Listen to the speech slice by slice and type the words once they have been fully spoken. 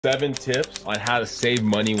7 tips on how to save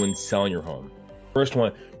money when selling your home. First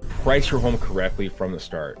one, price your home correctly from the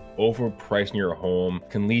start. Overpricing your home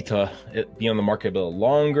can lead to it being on the market a bit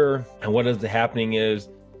longer. And what is happening is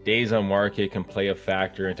days on market can play a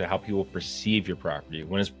factor into how people perceive your property.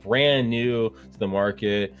 When it's brand new to the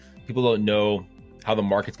market, people don't know how the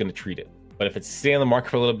market's going to treat it. But if it's staying on the market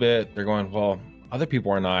for a little bit, they're going, well, other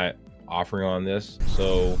people are not offering on this,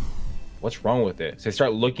 so what's wrong with it? So they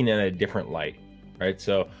start looking at a different light, right?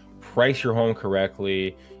 So price your home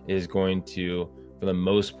correctly is going to, for the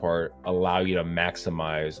most part, allow you to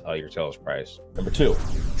maximize your sales price. Number 2,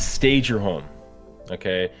 stage your home.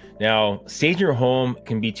 Okay, now staging your home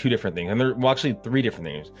can be 2 different things, and well, actually 3 different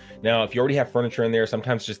things. Now, if you already have furniture in there,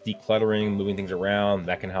 sometimes just decluttering, moving things around,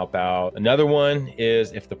 that can help out. Another one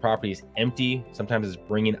is if the property is empty, sometimes it's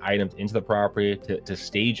bringing items into the property to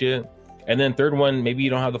stage it. And then third one, maybe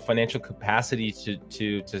you don't have the financial capacity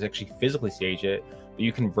to actually physically stage it, but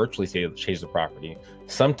you can virtually stage the property.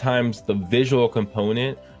 Sometimes the visual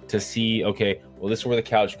component to see, okay, well, this is where the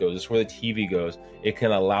couch goes, this is where the TV goes. It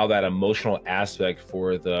can allow that emotional aspect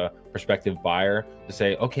for the prospective buyer to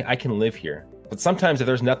say, okay, I can live here. But sometimes if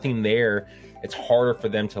there's nothing there, it's harder for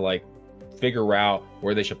them to like figure out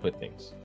where they should put things.